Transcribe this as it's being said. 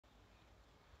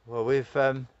Well, we've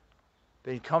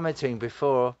been commenting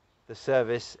before the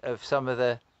service of some of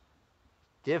the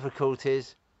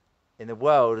difficulties in the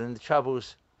world and the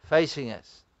troubles facing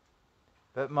us.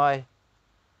 But my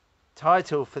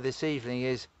title for this evening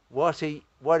is, what are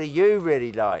you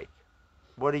really like?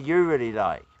 What are you really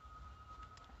like?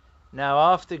 Now,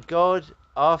 after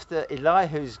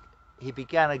Elihu, he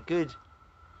began a good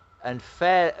and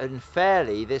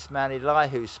fairly, this man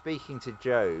Elihu, speaking to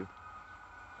Job,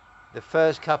 the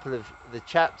first couple of the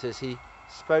chapters he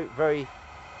spoke very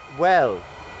well,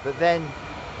 but then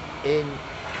in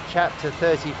chapter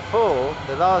 34,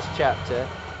 the last chapter,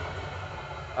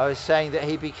 I was saying that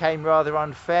he became rather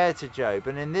unfair to Job,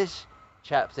 and in this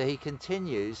chapter he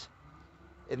continues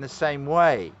in the same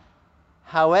way.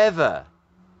 However,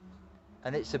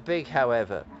 and it's a big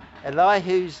however,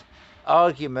 Elihu's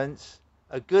arguments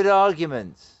are good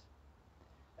arguments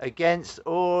against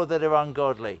all that are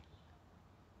ungodly.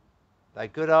 They're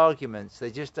good arguments,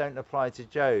 they just don't apply to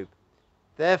Job.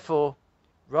 Therefore,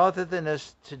 rather than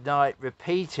us tonight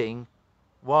repeating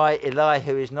why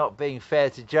Elihu is not being fair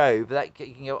to Job, that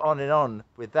can go on and on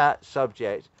with that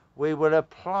subject, we will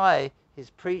apply his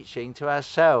preaching to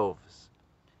ourselves.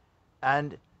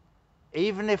 And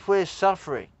even if we're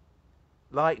suffering,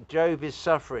 like Job is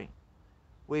suffering,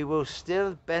 we will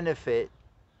still benefit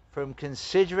from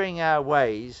considering our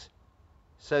ways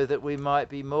so that we might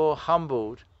be more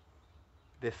humbled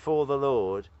before the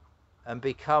Lord and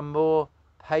become more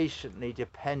patiently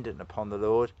dependent upon the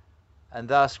Lord, and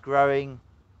thus growing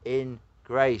in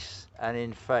grace and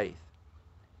in faith.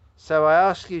 So I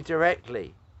ask you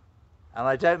directly, and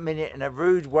I don't mean it in a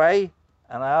rude way,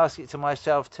 and I ask it to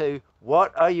myself too,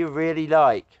 what are you really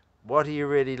like? What are you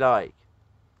really like?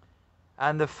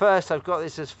 And the first, I've got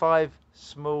this as 5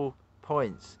 small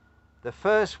points. The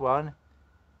first one,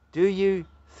 do you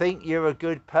think you're a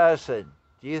good person?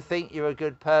 Do you think you're a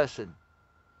good person?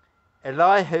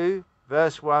 Elihu,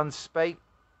 verse 1, spake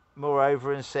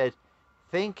moreover and said,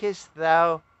 thinkest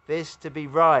thou this to be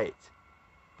right,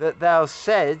 that thou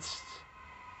saidst,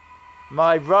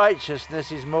 my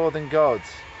righteousness is more than God's?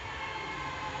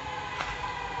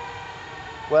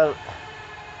 Well,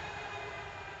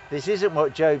 this isn't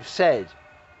what Job said,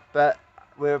 but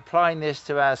we're applying this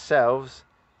to ourselves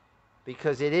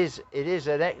because it is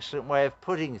an excellent way of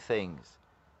putting things.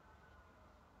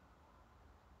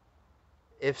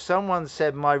 If someone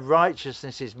said, my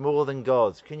righteousness is more than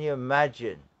God's, can you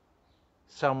imagine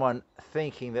someone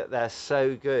thinking that they're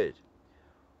so good?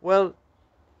 Well,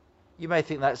 you may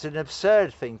think that's an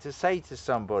absurd thing to say to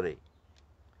somebody.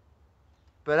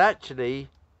 But actually,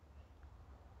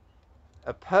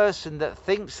 a person that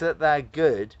thinks that they're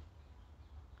good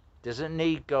doesn't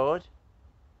need God.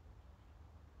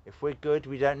 If we're good,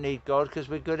 we don't need God because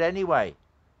we're good anyway.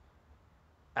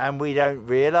 And we don't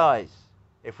realize.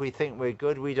 If we think we're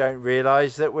good, we don't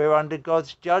realize that we're under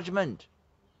God's judgment.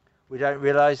 We don't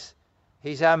realize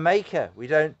he's our maker. We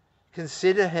don't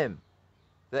consider him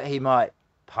that he might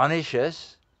punish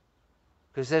us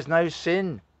because there's no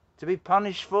sin to be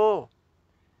punished for.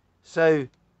 So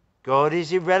God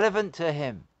is irrelevant to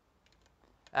him.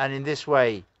 And in this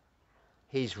way,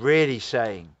 he's really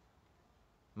saying,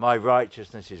 my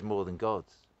righteousness is more than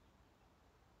God's.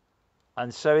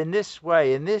 And so in this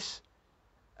way, in this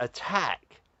attack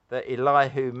that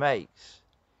Elihu makes,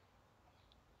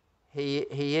 he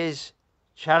is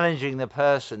challenging the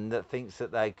person that thinks that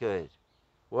they're good,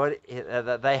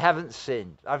 that they haven't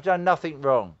sinned. I've done nothing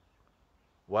wrong.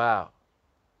 Wow.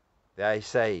 They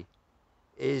say,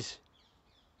 is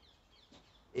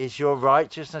your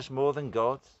righteousness more than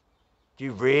God's? Do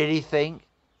you really think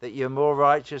that you're more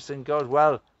righteous than God?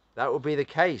 Well, that will be the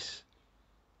case.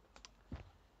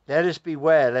 Let us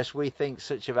beware lest we think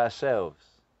such of ourselves,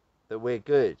 that we're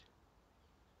good,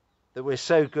 that we're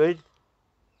so good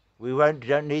we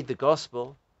don't need the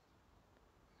gospel.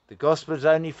 The gospel is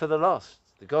only for the lost.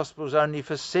 The gospel is only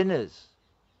for sinners.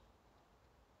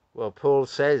 Well, Paul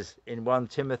says in 1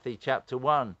 Timothy chapter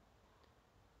 1,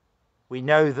 we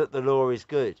know that the law is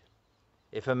good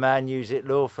if a man use it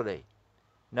lawfully,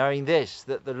 knowing this,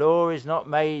 that the law is not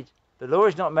made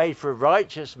for a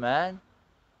righteous man.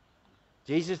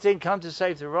 Jesus didn't come to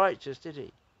save the righteous, did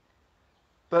he?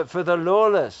 But for the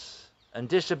lawless and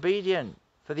disobedient,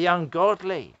 for the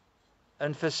ungodly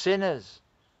and for sinners,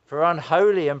 for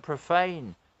unholy and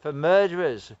profane, for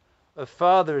murderers of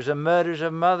fathers and murderers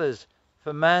of mothers,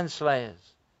 for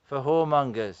manslayers, for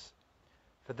whoremongers,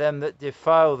 for them that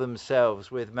defile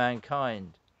themselves with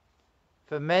mankind,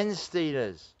 for men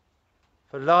stealers,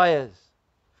 for liars,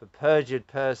 for perjured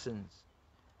persons.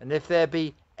 And if there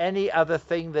be any other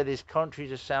thing that is contrary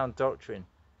to sound doctrine,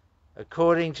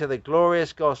 according to the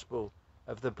glorious gospel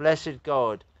of the blessed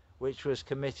God which was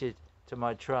committed to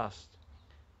my trust.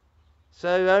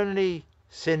 So only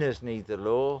sinners need the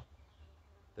law.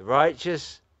 The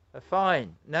righteous are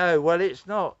fine. No, well, it's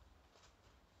not.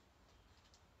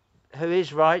 Who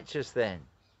is righteous then?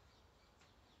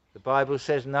 The Bible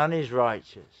says none is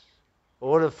righteous.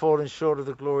 All have fallen short of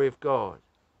the glory of God.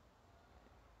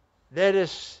 Let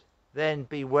us then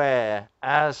beware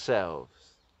ourselves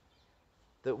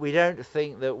that we don't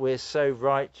think that we're so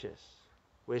righteous,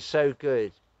 we're so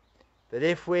good, that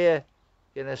if we're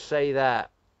going to say that,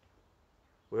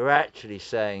 we're actually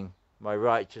saying, my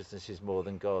righteousness is more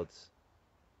than God's.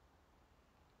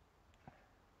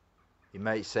 You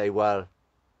may say, well,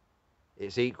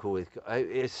 it's equal with God.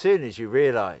 As soon as you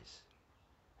realize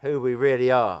who we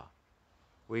really are,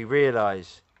 we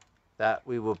realize that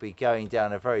we will be going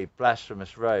down a very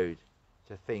blasphemous road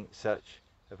to think such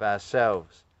of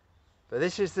ourselves. But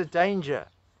this is the danger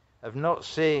of not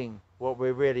seeing what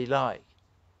we're really like.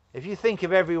 If you think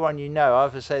of everyone you know, I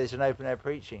often say this in open air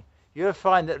preaching, you'll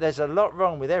find that there's a lot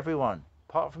wrong with everyone,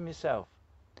 apart from yourself.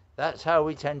 That's how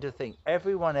we tend to think.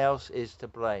 Everyone else is to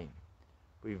blame.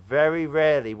 We very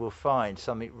rarely will find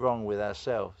something wrong with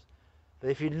ourselves. But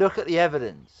if you look at the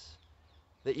evidence,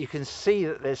 that you can see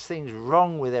that there's things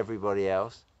wrong with everybody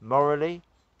else, morally,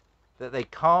 that they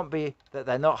can't be, that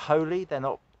they're not holy, they're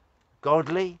not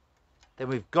godly, then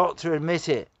we've got to admit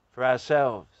it for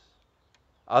ourselves.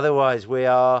 Otherwise, we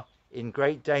are in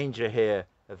great danger here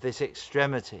of this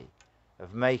extremity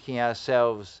of making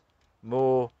ourselves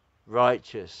more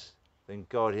righteous than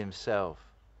God himself.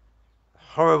 A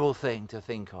horrible thing to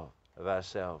think of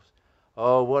ourselves.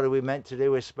 Oh, what are we meant to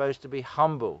do? We're supposed to be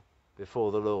humble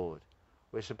before the Lord.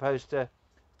 We're supposed to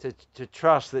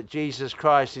trust that Jesus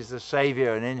Christ is the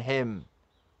Saviour, and in him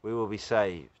we will be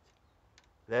saved.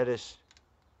 Let us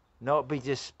not be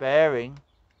despairing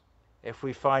if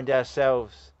we find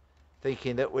ourselves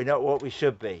thinking that we're not what we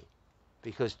should be,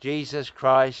 because Jesus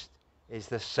Christ is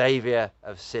the Saviour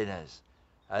of sinners.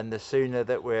 And the sooner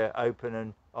that we're open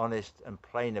and honest and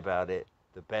plain about it,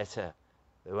 the better.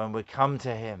 That when we come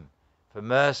to him for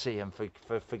mercy and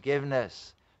for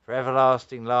forgiveness, for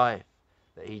everlasting life,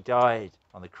 that he died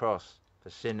on the cross for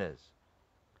sinners.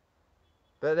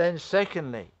 But then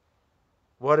secondly,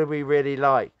 what are we really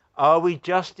like? Are we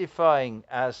justifying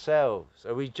ourselves?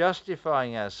 Are we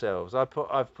justifying ourselves? I've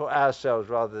put ourselves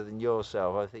rather than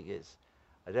yourself. I think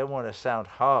I don't want to sound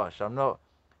harsh. I'm not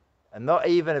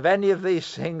even of any of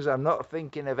these things. I'm not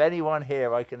thinking of anyone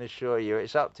here, I can assure you.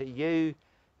 It's up to you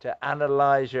to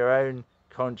analyze your own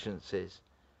consciences.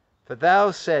 For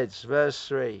thou saidst, verse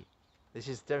 3, this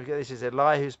is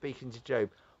Elihu speaking to Job,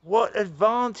 what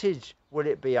advantage will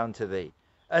it be unto thee?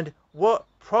 And what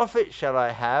profit shall I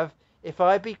have if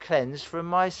I be cleansed from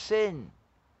my sin?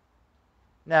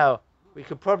 Now, we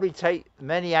could probably take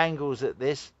many angles at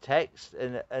this text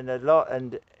and a lot,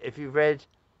 and if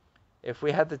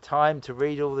we had the time to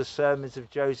read all the sermons of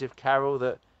Joseph Carroll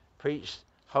that preached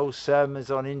whole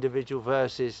sermons on individual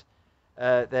verses,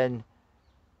 then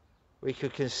we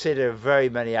could consider very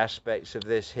many aspects of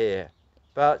this here.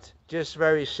 But just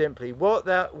very simply,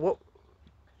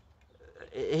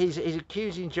 he's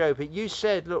accusing Job. You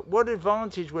said, look, what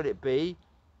advantage will it be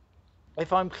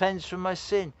if I'm cleansed from my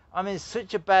sin? I'm in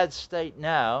such a bad state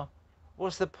now.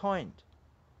 What's the point?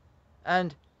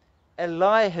 And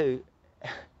Elihu,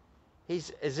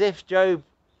 he's as if Job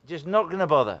just not going to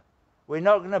bother. We're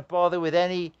not going to bother with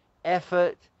any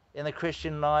effort in the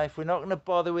Christian life. We're not going to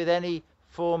bother with any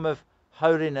form of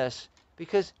holiness,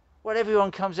 because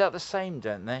everyone comes out the same,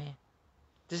 don't they?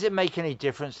 Does it make any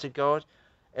difference to God?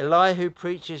 Elihu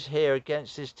preaches here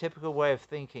against this typical way of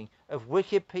thinking of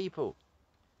wicked people.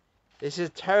 This is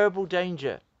a terrible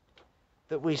danger,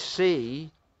 that we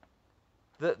see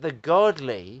that the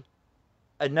godly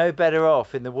are no better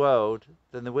off in the world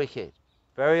than the wicked.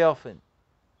 Very often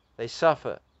they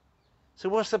suffer. So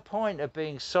what's the point of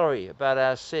being sorry about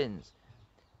our sins?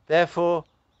 Therefore,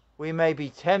 we may be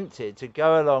tempted to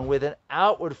go along with an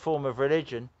outward form of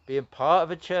religion, being part of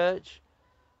a church,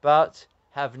 but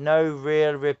have no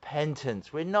real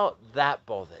repentance. We're not that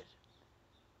bothered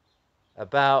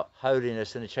about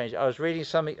holiness and a change. I was reading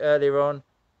something earlier on,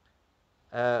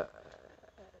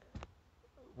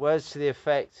 words to the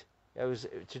effect, it was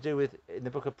to do with, in the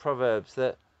book of Proverbs,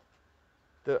 that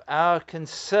our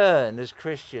concern as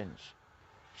Christians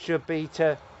should be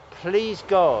to please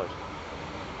God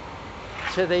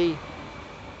to the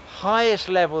highest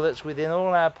level that's within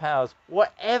all our powers,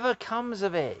 whatever comes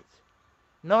of it.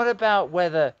 Not about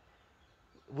whether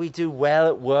we do well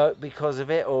at work because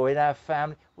of it or in our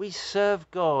family. We serve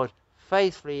God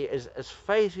faithfully, as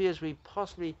faithfully as we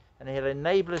possibly, and he'll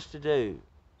enable us to do.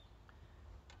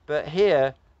 But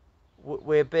here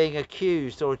we're being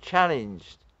accused or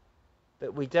challenged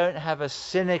that we don't have a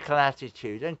cynical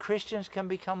attitude, and Christians can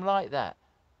become like that.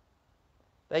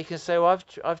 They can say, well,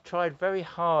 I've tried very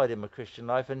hard in my Christian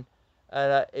life, and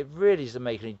it really doesn't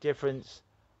make any difference.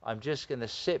 I'm just going to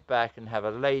sit back and have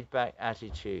a laid-back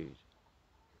attitude.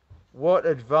 What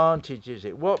advantage is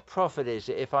it? What profit is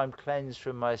it if I'm cleansed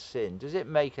from my sin? Does it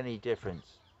make any difference?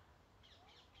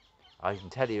 I can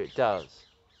tell you it does.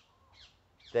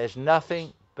 There's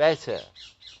nothing better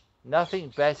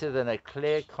than a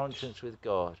clear conscience with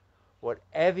God.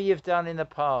 Whatever you've done in the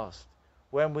past,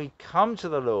 when we come to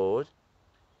the Lord,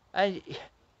 and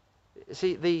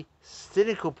see, the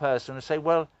cynical person will say,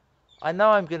 well, I know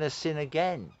I'm going to sin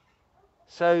again,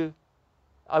 so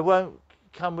I won't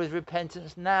come with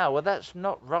repentance now. Well, that's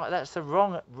not right. That's the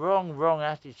wrong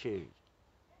attitude.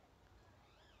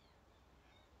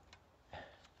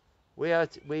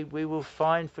 We will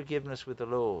find forgiveness with the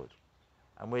Lord,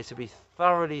 and we're to be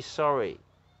thoroughly sorry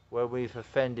where we've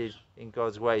offended in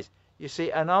God's ways. You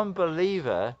see, an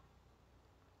unbeliever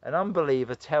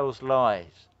tells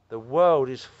lies. The world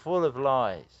is full of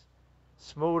lies.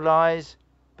 Small lies,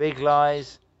 big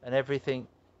lies, and everything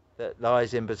that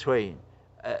lies in between.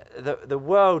 The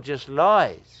world just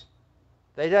lies.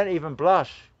 They don't even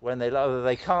blush when they lie. Although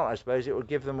they can't, I suppose, it will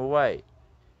give them away.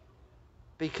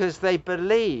 Because they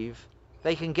believe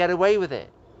they can get away with it.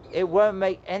 It won't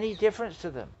make any difference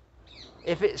to them.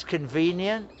 If it's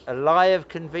convenient, a lie of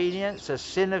convenience, a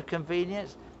sin of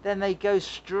convenience, then they go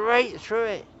straight through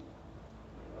it.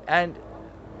 And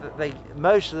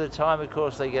most of the time, of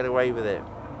course, they get away with it.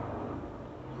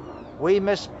 We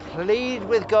must plead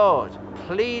with God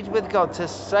to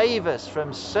save us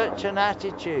from such an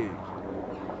attitude.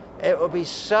 It will be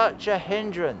such a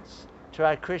hindrance to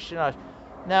our Christian life.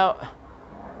 Now,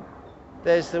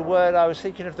 there's the word, I was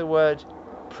thinking of the word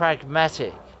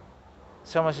pragmatic.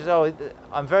 Someone says, oh,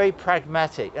 I'm very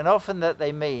pragmatic. And often that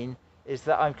they mean is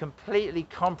that I'm completely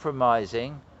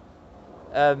compromising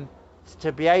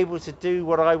to be able to do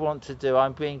what I want to do.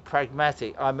 I'm being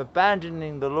pragmatic. I'm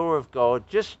abandoning the law of God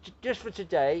just for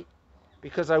today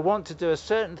because I want to do a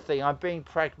certain thing. I'm being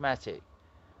pragmatic.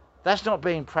 That's not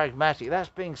being pragmatic. That's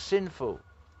being sinful.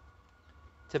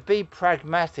 To be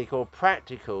pragmatic or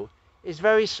practical is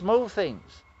very small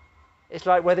things. It's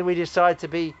like whether we decide to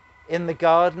be in the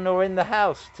garden or in the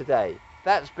house today.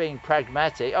 That's being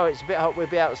pragmatic. Oh, it's a bit hot, we'll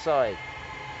be outside.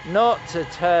 Not to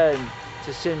turn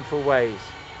to sinful ways.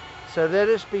 So let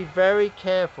us be very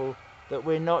careful that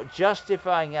we're not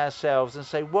justifying ourselves and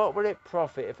say, what will it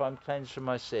profit if I'm cleansed from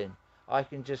my sin? I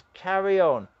can just carry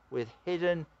on with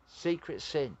hidden, secret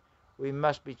sin. We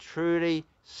must be truly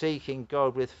seeking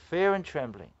God with fear and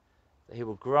trembling, that he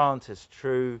will grant us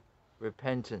true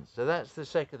repentance. So that's the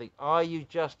second thing. Are you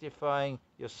justifying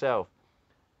yourself?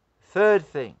 Third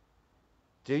thing,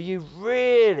 do you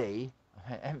really,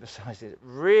 I emphasize it,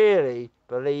 really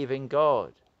believe in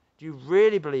God? Do you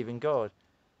really believe in God?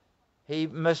 He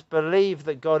must believe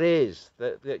that God is,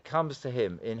 that comes to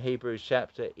him in Hebrews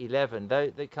chapter 11.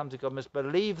 Those that come to God must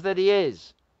believe that he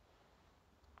is.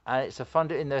 And it's a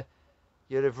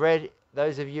you'd have read,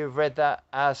 those of you who have read that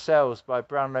Ourselves by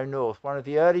Brownlow North, one of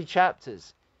the early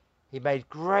chapters. He made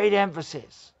great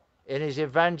emphasis in his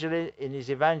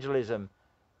evangelism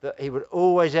that he would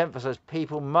always emphasize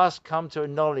people must come to a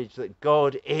knowledge that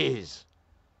God is.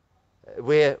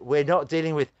 We're not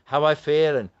dealing with how I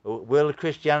feel and will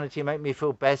Christianity make me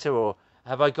feel better, or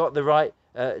have I got the right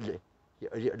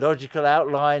logical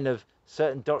outline of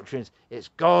certain doctrines. It's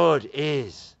God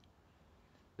is.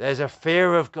 There's a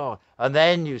fear of God. And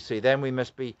then you see, then we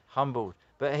must be humbled.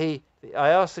 But I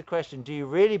asked the question, do you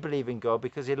really believe in God?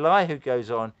 Because Elihu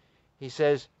goes on, he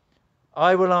says,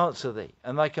 I will answer thee,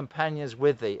 and thy companions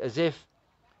with thee, as if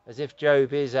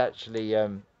Job is actually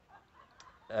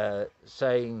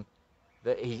saying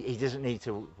that he doesn't need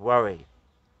to worry.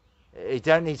 You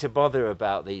don't need to bother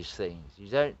about these things.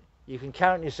 You can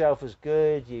count yourself as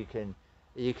good. You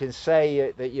can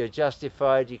say that you're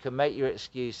justified. You can make your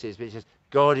excuses. But he says,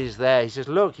 God is there. He says,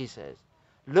 look,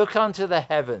 look unto the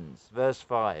heavens, verse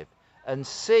 5, and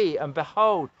see and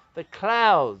behold the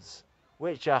clouds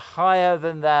which are higher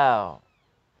than thou.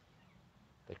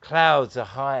 The clouds are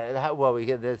higher. Well,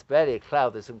 there's barely a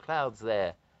cloud. There's some clouds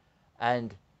there.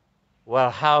 And,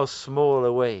 well, how small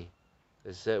are we?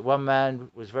 There's one man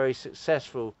was very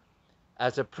successful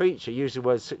as a preacher. Use the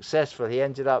word successful. He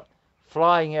ended up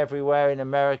flying everywhere in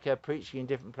America, preaching in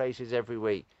different places every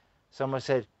week. Someone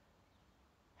said,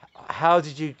 how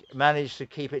did you manage to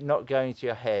keep it not going to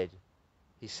your head?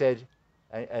 He said,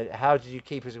 how did you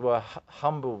keep as well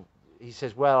humble? He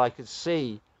says, well, I could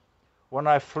see when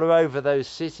I flew over those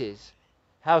cities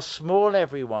how small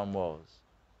everyone was.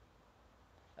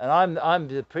 And I'm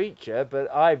the preacher,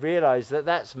 but I realise that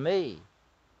that's me.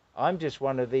 I'm just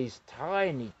one of these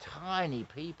tiny, tiny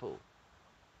people.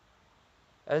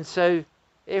 And so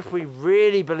if we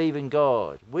really believe in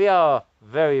God, we are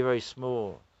very, very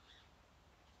small.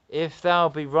 If thou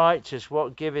be righteous,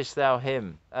 what givest thou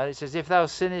him? And it says, if thou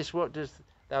sinnest, what dost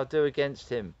thou do against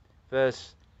him?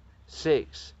 Verse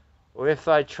 6. Or if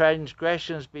thy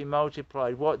transgressions be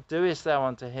multiplied, what doest thou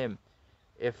unto him?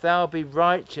 If thou be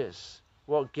righteous,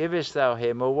 what givest thou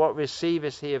him? Or what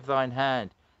receivest he of thine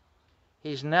hand?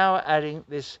 He's now adding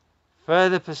this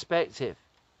further perspective,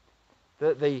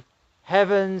 that the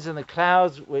heavens and the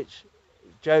clouds, which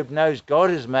Job knows God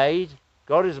has made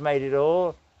it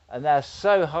all, and they're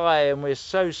so high and we're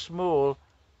so small.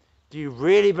 Do you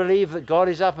really believe that God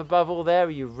is up above all there? Are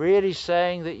you really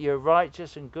saying that you're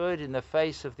righteous and good in the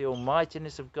face of the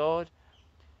almightiness of God?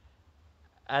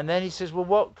 And then he says, well,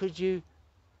 what would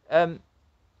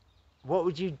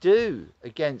you do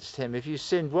against him if you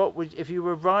sinned? If you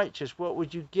were righteous, what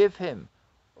would you give him?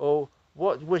 Or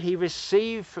what would he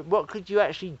receive? What could you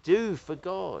actually do for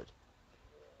God?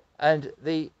 And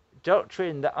the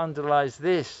doctrine that underlies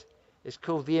this is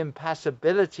called the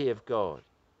impassibility of God,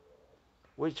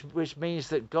 which means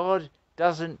that God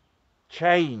doesn't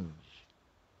change.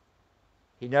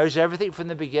 He knows everything from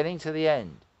the beginning to the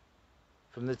end,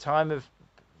 from the time of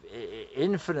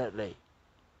infinitely.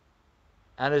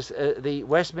 And as the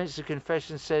Westminster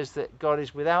Confession says, that God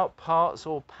is without parts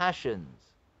or passions.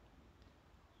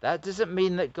 That doesn't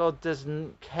mean that God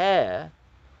doesn't care,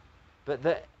 but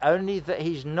that only that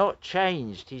he's not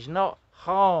changed. He's not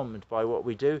harmed by what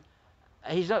we do.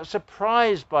 He's not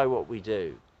surprised by what we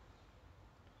do.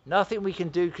 Nothing we can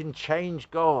do can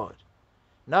change God.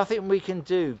 Nothing we can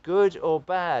do, good or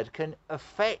bad, can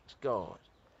affect God.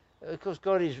 Of course,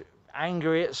 God is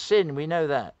angry at sin. We know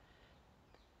that.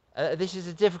 This is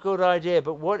a difficult idea,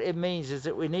 but what it means is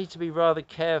that we need to be rather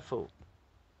careful.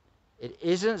 It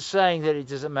isn't saying that it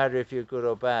doesn't matter if you're good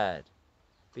or bad,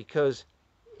 because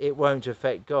it won't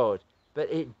affect God.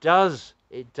 But it does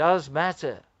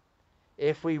matter.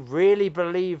 If we really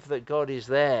believe that God is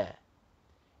there,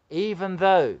 even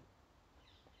though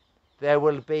there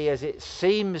will be, as it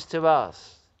seems to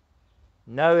us,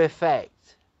 no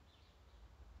effect.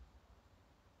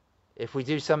 If we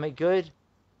do something good,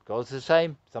 God's the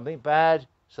same. Something bad,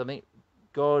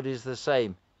 God is the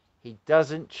same. He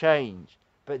doesn't change.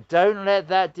 But don't let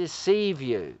that deceive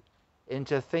you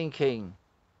into thinking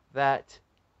that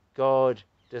God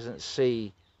doesn't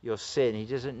see your sin. He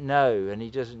doesn't know, and he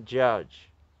doesn't judge.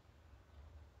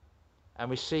 And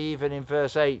we see even in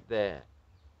verse 8 there,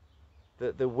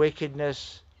 that thy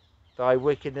wickedness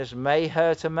may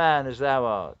hurt a man as thou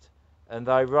art, and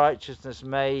thy righteousness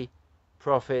may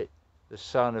profit the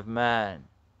Son of Man.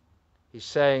 He's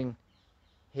saying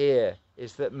here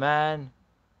is that man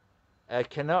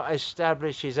cannot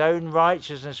establish his own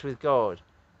righteousness with God,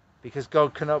 because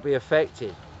God cannot be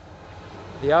affected.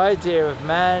 The idea of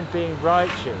man being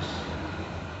righteous,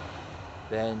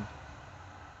 then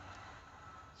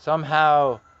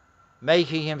somehow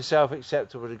making himself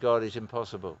acceptable to God, is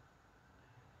impossible.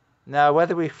 Now,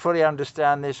 whether we fully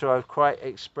understand this or I've quite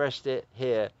expressed it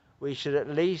here, we should at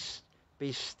least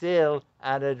be still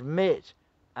and admit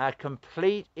our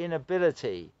complete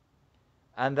inability,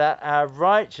 and that our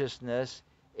righteousness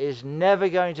is never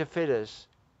going to fit us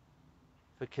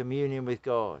for communion with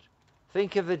God.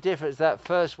 Think of the difference, that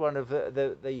first one of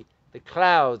the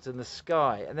clouds and the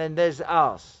sky, and then there's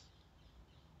us.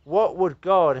 What would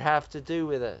God have to do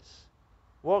with us?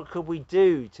 What could we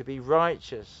do to be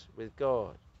righteous with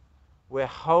God? We're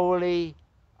wholly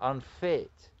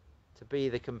unfit to be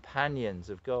the companions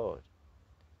of God.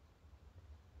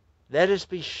 Let us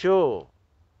be sure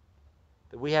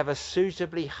that we have a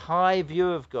suitably high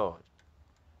view of God.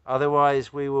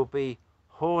 Otherwise we will be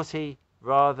haughty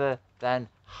rather than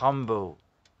humble,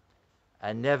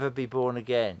 and never be born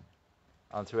again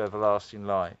unto everlasting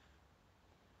life.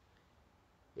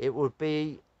 It would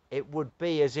be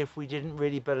as if we didn't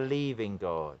really believe in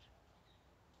God.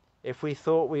 If we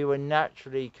thought we were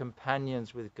naturally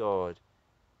companions with God,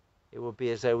 it would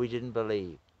be as though we didn't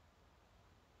believe.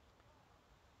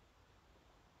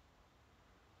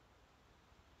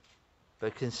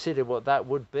 But consider what that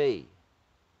would be.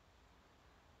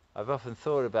 I've often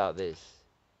thought about this.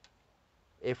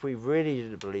 If we really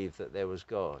didn't believe that there was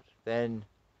God, then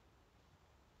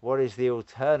what is the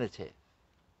alternative?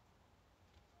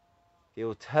 The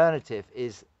alternative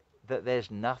is that there's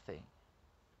nothing.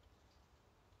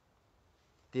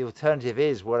 The alternative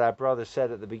is what our brother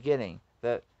said at the beginning,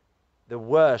 that the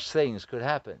worst things could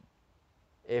happen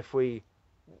if we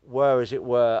were, as it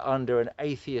were, under an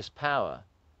atheist power,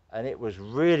 and it was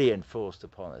really enforced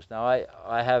upon us. Now,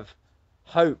 I have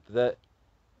hope that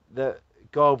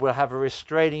God will have a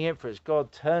restraining influence.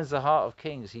 God turns the heart of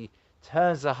kings. He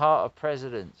turns the heart of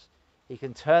presidents. He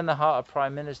can turn the heart of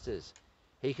prime ministers.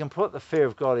 He can put the fear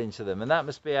of God into them, and that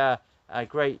must be our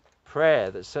great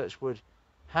prayer, that such would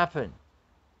happen.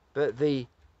 But the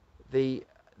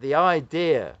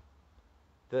idea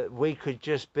that we could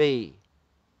just be,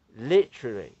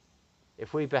 literally,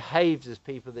 if we behaved as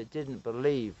people that didn't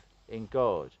believe in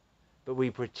God, but we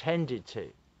pretended to,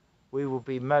 we will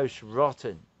be most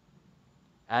rotten.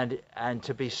 And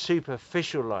to be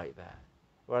superficial like that.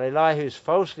 Well, Elihu's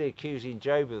falsely accusing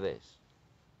Job of this,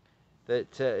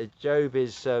 that Job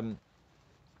is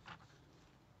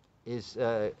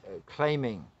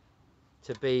claiming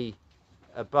to be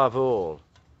above all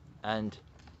and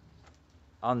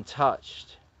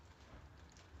untouched.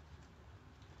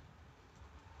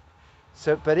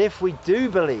 So, but if we do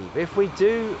believe, if we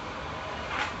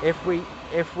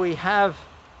have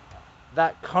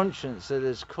that conscience that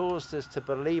has caused us to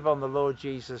believe on the Lord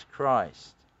Jesus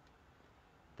Christ,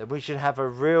 then we should have a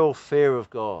real fear of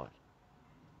God.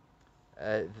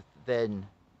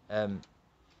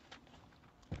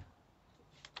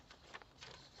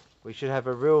 We should have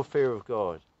a real fear of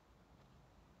God.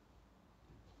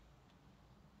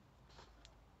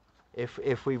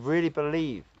 If we really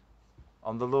believe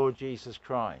on the Lord Jesus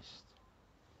Christ,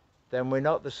 then we're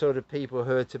not the sort of people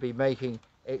who are to be making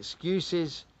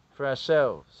excuses for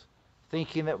ourselves,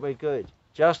 thinking that we're good,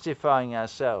 justifying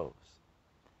ourselves,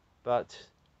 but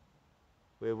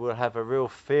we will have a real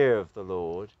fear of the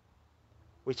Lord,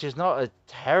 which is not a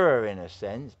terror in a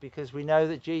sense, because we know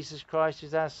that Jesus Christ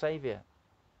is our Saviour,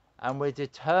 and we're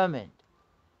determined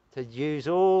to use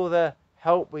all the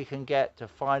help we can get, to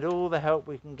find all the help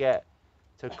we can get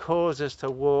to cause us to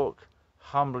walk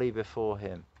humbly before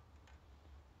Him.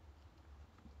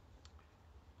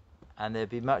 And there'd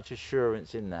be much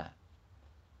assurance in that.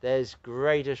 There's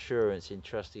great assurance in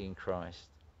trusting in Christ.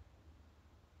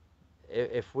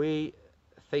 If we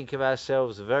think of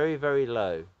ourselves very, very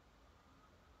low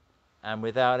and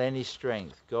without any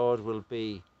strength, God will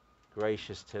be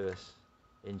gracious to us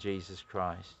in Jesus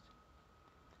Christ.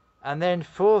 And then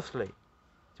fourthly,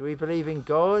 do we believe in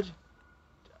God?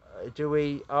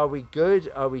 Are we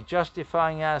good? Are we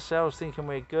justifying ourselves thinking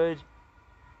we're good?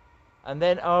 And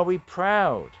then are we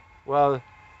proud? Well, we'll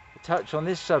touch on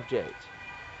this subject.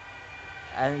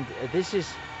 And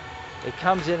it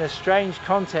comes in a strange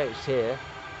context here,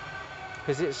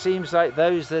 because it seems like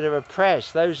those that are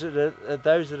oppressed, those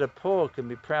that are poor can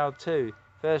be proud too.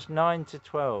 Verse 9 to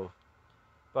 12.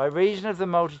 By reason of the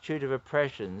multitude of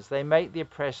oppressions, they make the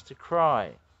oppressed to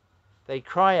cry. They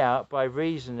cry out by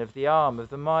reason of the arm of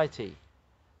the mighty.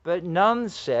 But none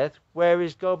saith, Where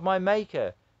is God my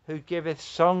Maker, who giveth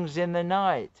songs in the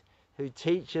night, who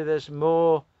teacheth us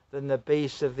more than the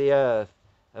beasts of the earth,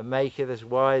 and maketh us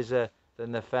wiser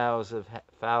than the fowls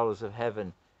of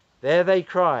heaven? There they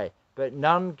cry, but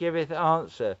none giveth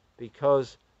answer,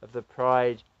 because of the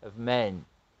pride of men.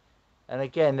 And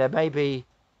again, there may be,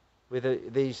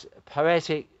 with these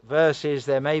poetic verses,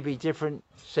 there may be different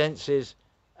senses,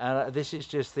 and this is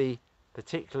just the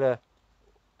particular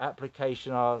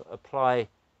application I'll apply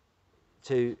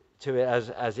to it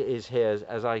as it is here,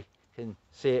 as I can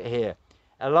see it here.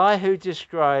 Elihu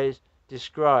describes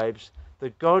the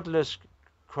godless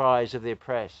cries of the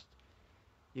oppressed.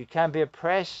 You can be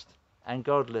oppressed and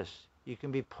godless. You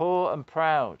can be poor and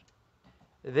proud.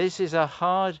 This is a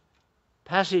hard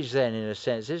passage then, in a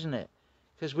sense, isn't it?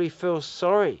 Because we feel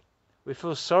sorry. We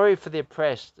feel sorry for the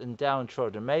oppressed and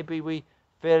downtrodden. Maybe we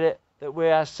feel it that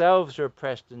we ourselves are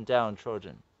oppressed and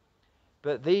downtrodden.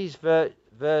 But these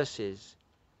verses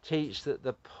teach that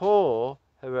the poor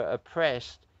who are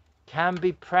oppressed can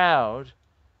be proud,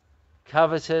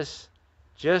 covetous,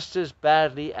 just as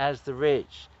badly as the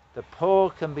rich. The poor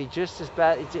can be just as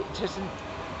bad.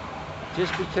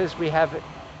 Just because we have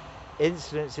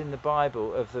incidents in the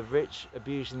Bible of the rich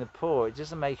abusing the poor, it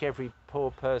doesn't make every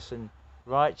poor person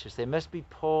righteous. They must be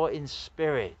poor in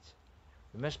spirit.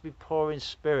 We must be poor in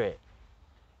spirit.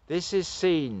 This is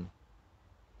seen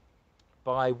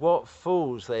by what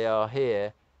fools they are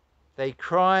here. They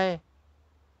cry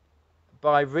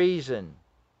by reason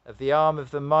of the arm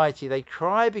of the mighty. They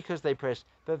cry because they press.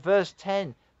 But verse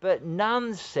 10, but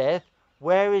none saith,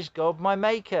 Where is God my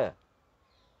Maker?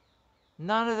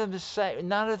 None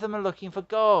of them are looking for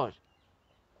God.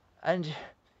 And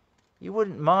you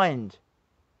wouldn't mind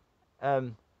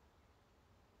don't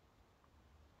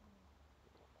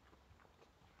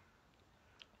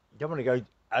want to go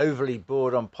overly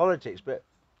bored on politics, but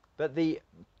the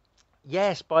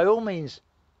yes, by all means,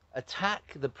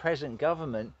 attack the present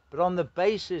government, but on the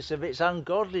basis of its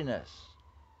ungodliness,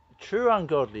 true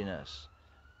ungodliness,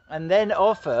 and then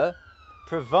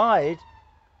provide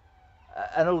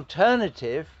an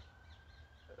alternative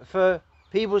for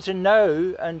people to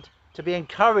know and to be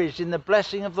encouraged in the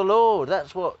blessing of the Lord.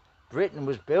 That's what Britain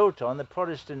was built on, the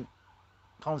Protestant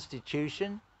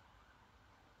constitution.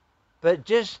 But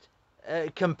just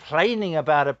complaining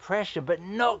about oppression, but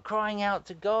not crying out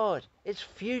to God, it's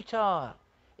futile.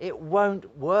 It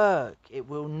won't work. It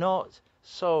will not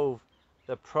solve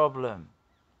the problem.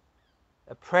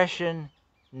 Oppression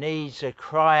needs a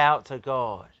cry out to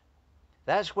God.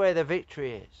 That's where the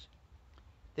victory is.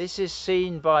 This is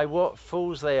seen by what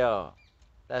fools they are.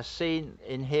 They're seen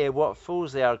in here what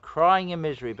fools they are, crying in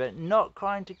misery, but not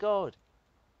crying to God.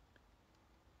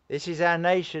 This is our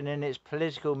nation in its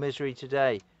political misery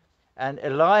today. And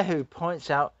Elihu points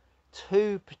out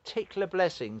two particular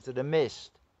blessings that are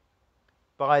missed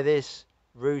by this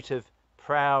root of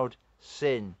proud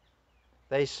sin.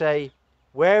 They say,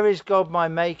 "Where is God my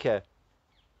maker?"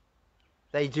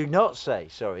 They do not say,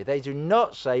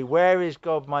 "Where is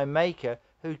God my maker,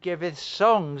 who giveth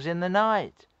songs in the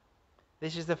night?"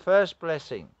 This is the first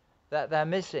blessing that they're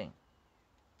missing.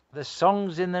 The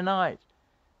songs in the night.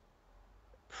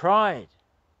 Pride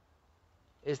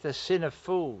is the sin of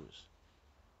fools.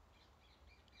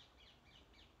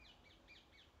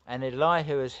 And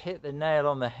Elihu has hit the nail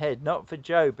on the head, not for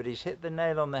Job, but he's hit the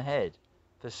nail on the head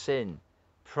for sin.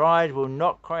 Pride will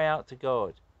not cry out to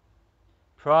God.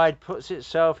 Pride puts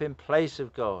itself in place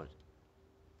of God.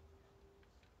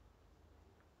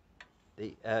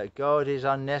 God is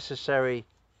unnecessary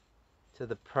to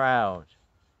the proud,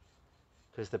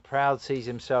 because the proud sees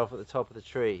himself at the top of the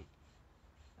tree.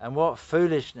 And what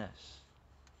foolishness.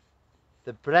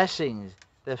 The blessings,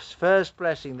 the first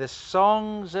blessing, the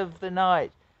songs of the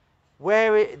night.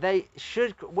 Where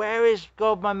is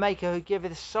God my maker, who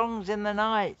giveth songs in the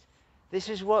night? This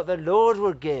is what the Lord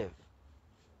would give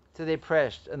to the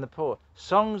oppressed and the poor.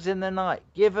 Songs in the night,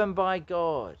 given by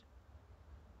God.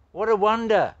 What a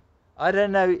wonder. I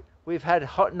don't know, we've had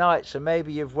hot nights, so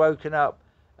maybe you've woken up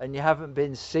and you haven't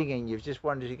been singing, you've just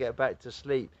wanted to get back to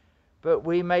sleep. But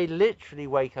we may literally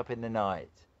wake up in the night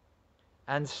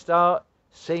and start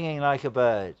singing like a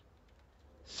bird,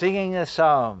 singing the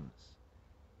Psalms.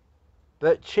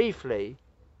 But chiefly,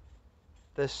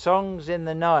 the songs in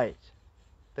the night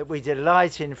that we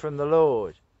delight in from the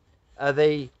Lord are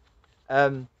the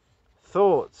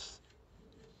thoughts.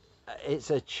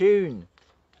 It's a tune,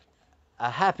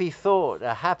 a happy thought,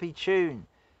 a happy tune.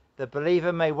 The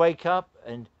believer may wake up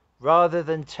and rather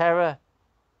than terror,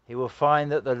 he will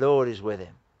find that the Lord is with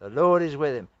him. The Lord is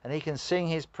with him, and he can sing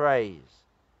his praise.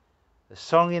 The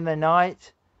song in the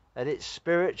night, at its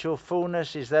spiritual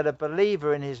fullness, is that a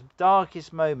believer in his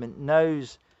darkest moment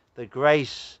knows the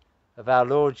grace of our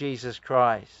Lord Jesus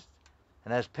Christ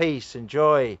and has peace and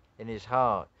joy in his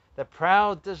heart. The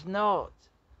proud does not.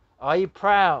 Are you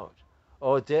proud?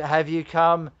 Or have you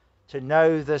come to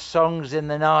know the songs in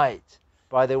the night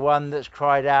by the one that's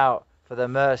cried out for the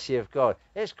mercy of God?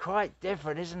 It's quite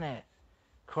different, isn't it?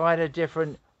 Quite a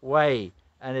different way.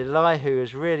 And Elihu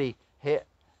has really hit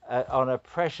on a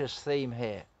precious theme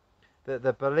here, that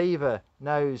the believer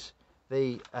knows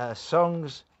the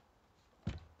songs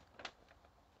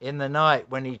in the night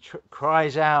when he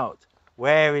cries out,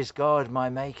 "Where is God my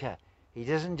maker?" He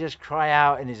doesn't just cry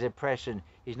out in his oppression.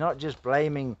 He's not just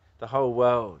blaming the whole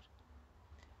world.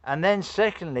 And then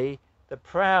secondly, the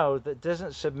proud that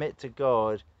doesn't submit to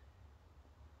God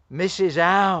misses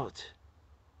out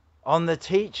on the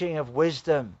teaching of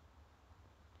wisdom.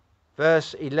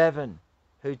 Verse 11,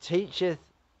 "Who teacheth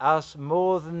us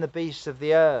more than the beasts of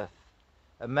the earth,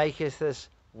 and maketh us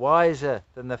wiser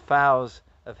than the fowls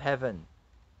of heaven."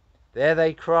 There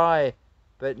they cry,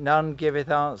 but none giveth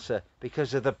answer,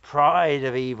 because of the pride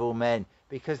of evil men.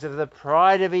 Because of the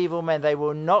pride of evil men, they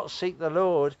will not seek the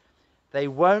Lord. They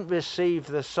won't receive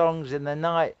the songs in the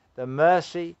night, the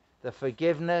mercy, the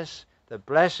forgiveness, the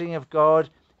blessing of God,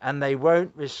 and they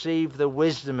won't receive the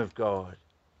wisdom of God.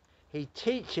 He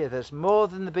teacheth us more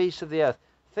than the beasts of the earth.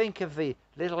 Think of the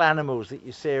little animals that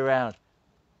you see around.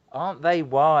 Aren't they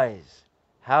wise?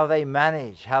 How they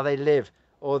manage, how they live.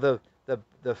 Or the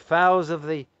fowls of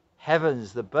the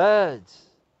heavens, the birds.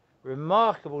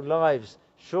 Remarkable lives,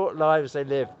 short lives they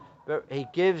live. But he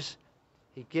gives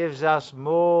us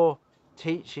more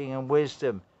teaching and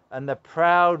wisdom. And the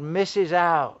proud misses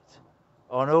out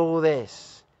on all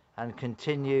this and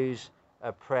continues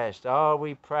oppressed. Are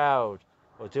we proud,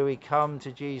 or do we come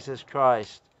to Jesus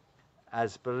Christ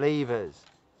as believers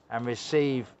and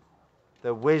receive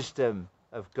the wisdom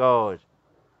of God?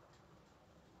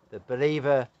 The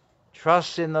believer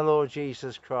trusts in the Lord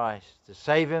Jesus Christ to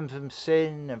save him from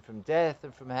sin and from death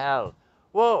and from hell.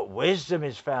 What wisdom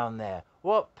is found there.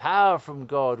 What power from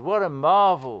God. What a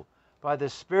marvel by the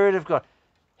Spirit of God.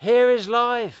 Here is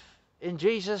life in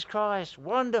Jesus Christ.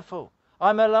 Wonderful.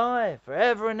 I'm alive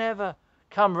forever and ever.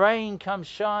 Come rain, come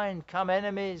shine, come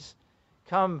enemies,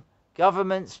 come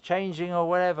governments changing or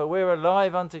whatever. We're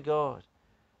alive unto God.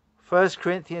 1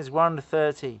 Corinthians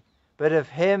 1:30. But of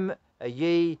him are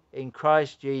ye in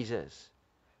Christ Jesus,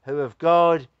 who of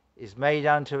God is made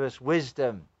unto us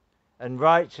wisdom and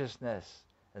righteousness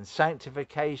and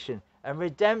sanctification and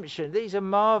redemption. These are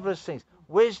marvelous things.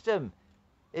 Wisdom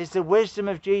is the wisdom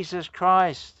of Jesus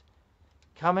Christ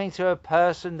coming to a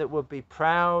person that would be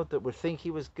proud, that would think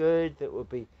he was good, that would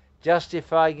be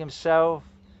justifying himself,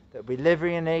 that would be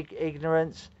living in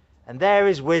ignorance. And there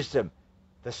is wisdom,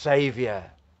 the Saviour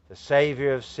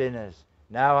of sinners.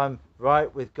 Now I'm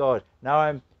right with God. Now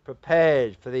I'm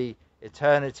prepared for the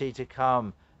eternity to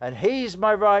come. And he's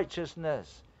my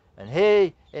righteousness. And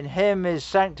he, in him is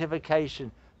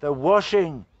sanctification. The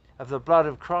washing of the blood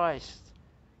of Christ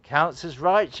counts as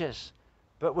righteous.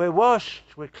 But we're washed,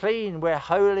 we're clean, we're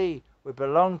holy, we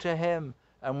belong to him,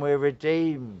 and we're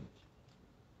redeemed.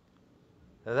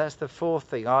 So that's the fourth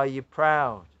thing. Are you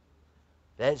proud?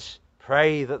 Let's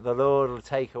pray that the Lord will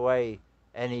take away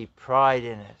any pride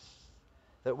in us,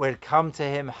 that we'll come to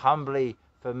him humbly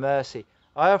for mercy.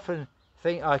 I often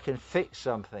think I can fix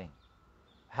something.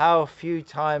 How few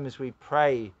times we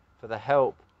pray for the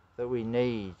help that we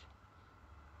need.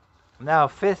 Now,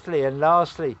 fifthly and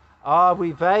lastly, are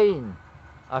we vain?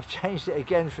 I've changed it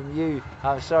again from you.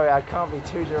 I'm sorry, I can't be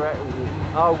too direct with you.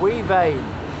 Are we vain?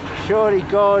 Surely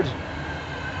God,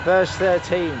 verse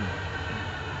 13.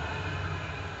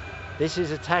 This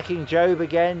is attacking Job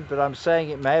again, but I'm saying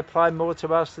it may apply more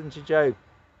to us than to Job.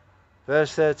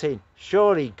 Verse 13.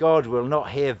 Surely God will not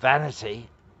hear vanity.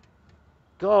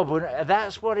 God will,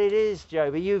 that's what it is,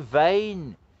 Job. Are you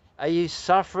vain? Are you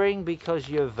suffering because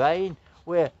you're vain?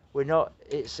 We're not.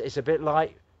 It's a bit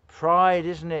like pride,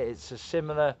 isn't it? It's a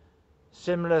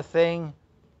similar thing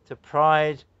to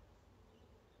pride.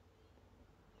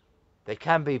 There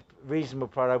can be reasonable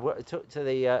pride. I went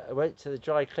to the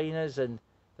dry cleaners, and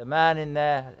the man in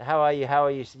there, how are you? How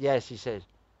are you? Yes, he said,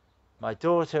 my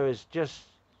daughter has just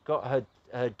got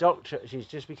her doctorate. She's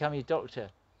just becoming a doctor.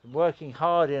 Working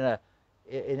hard in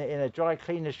a dry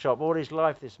cleaner's shop all his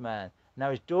life, this man.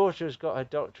 Now his daughter has got her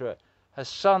doctorate. His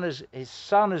son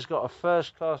has got a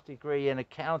first-class degree in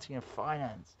accounting and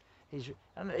finance.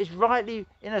 He's rightly,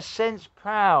 in a sense,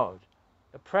 proud.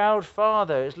 A proud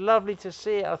father. It's lovely to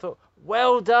see it. I thought,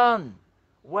 well done,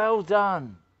 well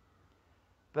done.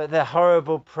 But the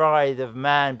horrible pride of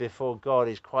man before God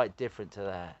is quite different to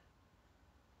that.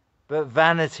 But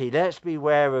vanity, let's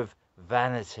beware of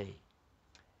vanity.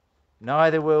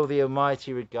 Neither will the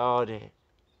Almighty regard it.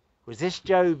 Was this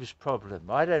Job's problem?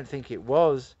 I don't think it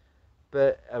was,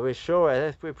 but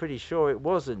we're pretty sure it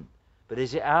wasn't. But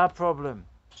is it our problem?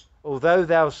 Although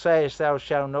thou sayest thou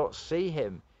shalt not see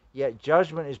him, yet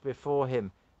judgment is before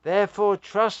him. Therefore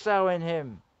trust thou in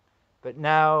him. But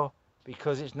now,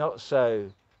 because it's not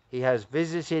so, he has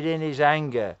visited in his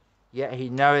anger, yet he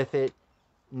knoweth it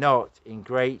not in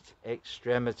great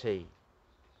extremity.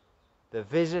 The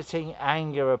visiting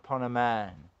anger upon a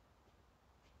man.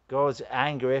 God's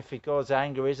anger, if God's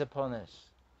anger is upon us,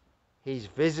 he's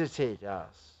visited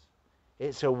us.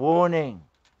 It's a warning.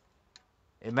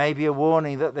 It may be a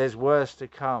warning that there's worse to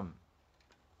come.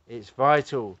 It's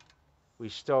vital we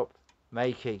stop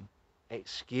making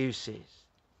excuses.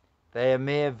 They are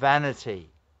mere vanity.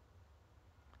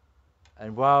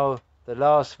 And while the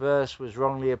last verse was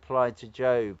wrongly applied to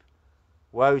Job,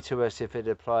 woe to us if it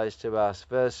applies to us.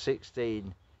 Verse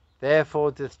 16,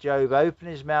 therefore doth Job open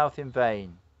his mouth in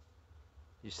vain.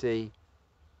 You see,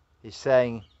 he's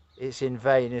saying it's in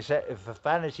vain.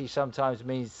 Vanity sometimes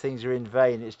means things are in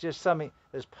vain. It's just something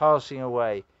that's passing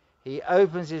away. He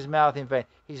opens his mouth in vain.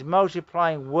 He's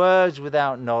multiplying words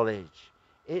without knowledge.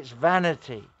 It's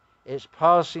vanity. It's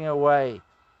passing away.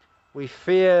 We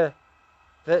fear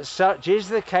that such is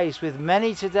the case with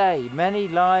many today. Many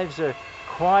lives are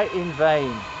quite in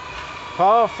vain,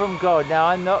 far from God. Now,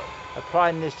 I'm not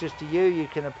applying this just to you. You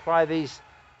can apply these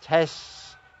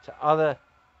tests to other,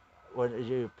 when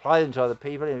you apply them to other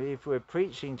people. If we're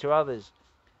preaching to others,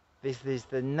 this is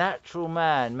the natural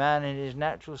man in his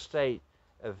natural state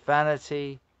of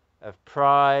vanity, of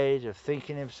pride, of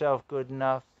thinking himself good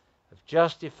enough, of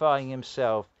justifying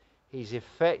himself. He's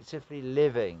effectively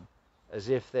living as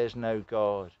if there's no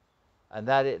God. And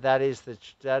that is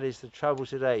the trouble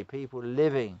today. People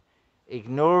living,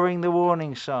 ignoring the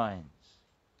warning signs.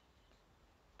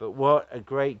 But what a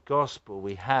great gospel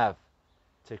we have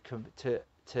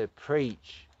to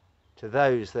preach to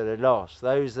those that are lost,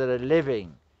 those that are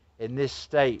living in this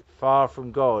state far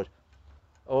from God,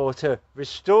 or to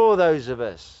restore those of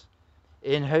us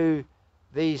in who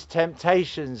these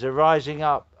temptations are rising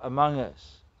up among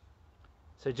us.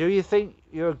 So do you think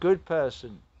you're a good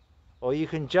person, or you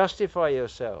can justify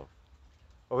yourself,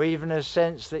 or even a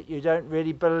sense that you don't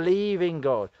really believe in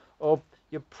God, or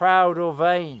you're proud or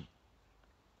vain?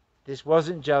 This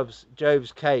wasn't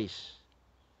Job's case,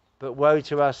 but woe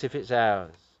to us if it's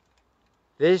ours.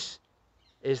 This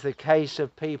is the case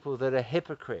of people that are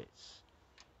hypocrites,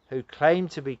 who claim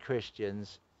to be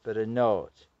Christians but are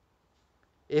not.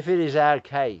 If it is our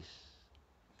case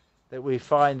that we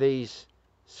find these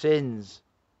sins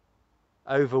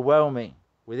overwhelming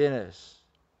within us,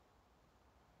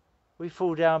 we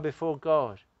fall down before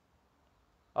God,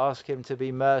 ask him to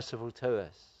be merciful to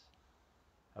us,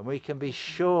 and we can be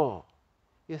sure.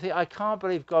 You think, I can't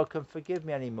believe God can forgive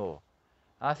me anymore.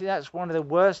 And I think that's one of the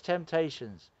worst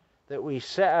temptations, that we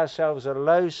set ourselves a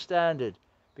low standard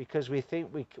because we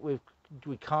think we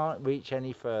can't reach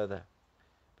any further.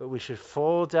 But we should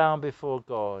fall down before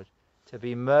God to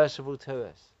be merciful to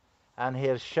us, and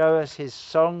he'll show us his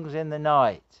songs in the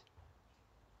night,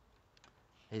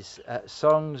 his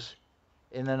songs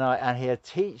in the night, and he'll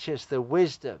teach us the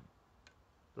wisdom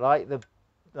like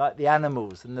the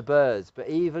animals and the birds, but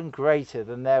even greater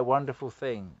than their wonderful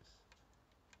things.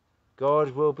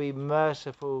 God will be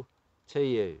merciful to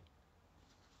you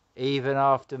even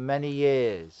after many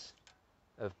years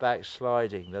of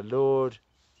backsliding. The Lord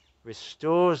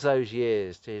restores those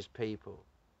years to his people,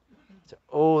 to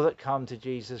all that come to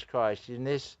Jesus Christ. In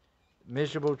this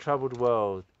miserable, troubled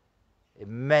world,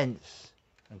 immense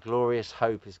and glorious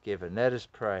hope is given. Let us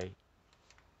pray.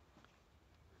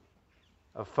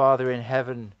 Our Father in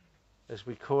heaven, as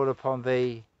we call upon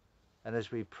thee and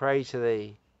as we pray to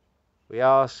thee, we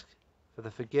ask for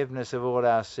the forgiveness of all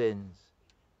our sins.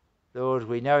 Lord,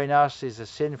 we know in us is a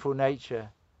sinful nature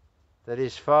that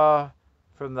is far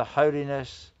from the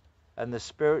holiness and the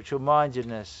spiritual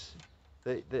mindedness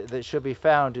that should be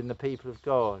found in the people of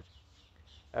God.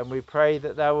 And we pray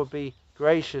that thou will be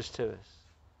gracious to us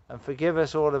and forgive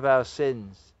us all of our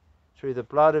sins through the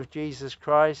blood of Jesus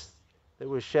Christ that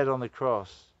was shed on the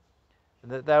cross,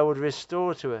 and that thou would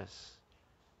restore to us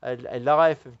a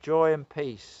life of joy and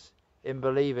peace in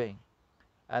believing,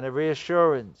 and a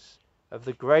reassurance of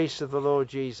the grace of the Lord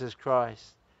Jesus Christ,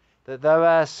 that though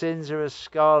our sins are as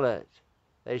scarlet,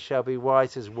 they shall be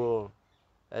white as wool,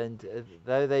 and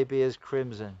though they be as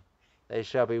crimson, they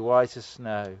shall be white as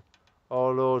snow. O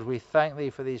Lord, we thank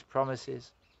thee for these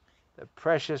promises, the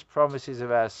precious promises of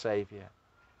our Saviour.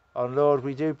 O Lord,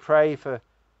 we do pray for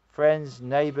friends,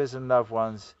 neighbours and loved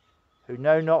ones who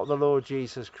know not the Lord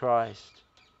Jesus Christ,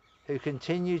 who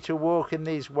continue to walk in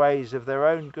these ways of their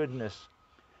own goodness,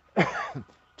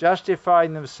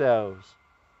 justifying themselves,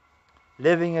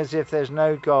 living as if there's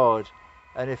no God,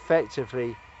 and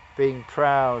effectively being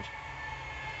proud.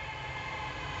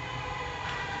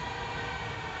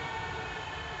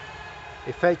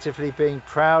 Effectively being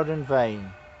proud and vain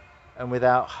and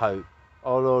without hope.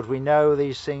 O Lord, we know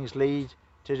these things lead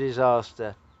to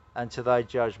disaster and to thy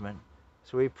judgment.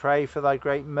 So we pray for thy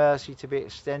great mercy to be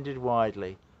extended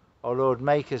widely. O Lord,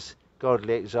 make us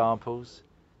godly examples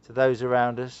to those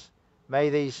around us. May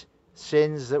these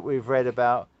sins that we've read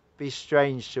about be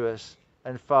strange to us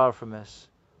and far from us.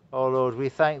 O Lord, we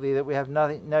thank thee that we have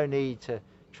no need to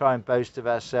try and boast of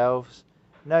ourselves,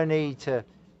 no need to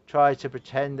try to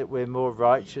pretend that we're more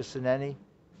righteous than any,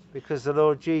 because the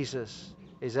Lord Jesus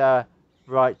is our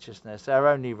righteousness, our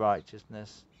only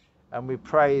righteousness. And we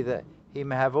pray that he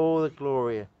may have all the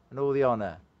glory and all the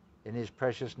honour in his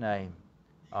precious name.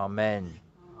 Amen.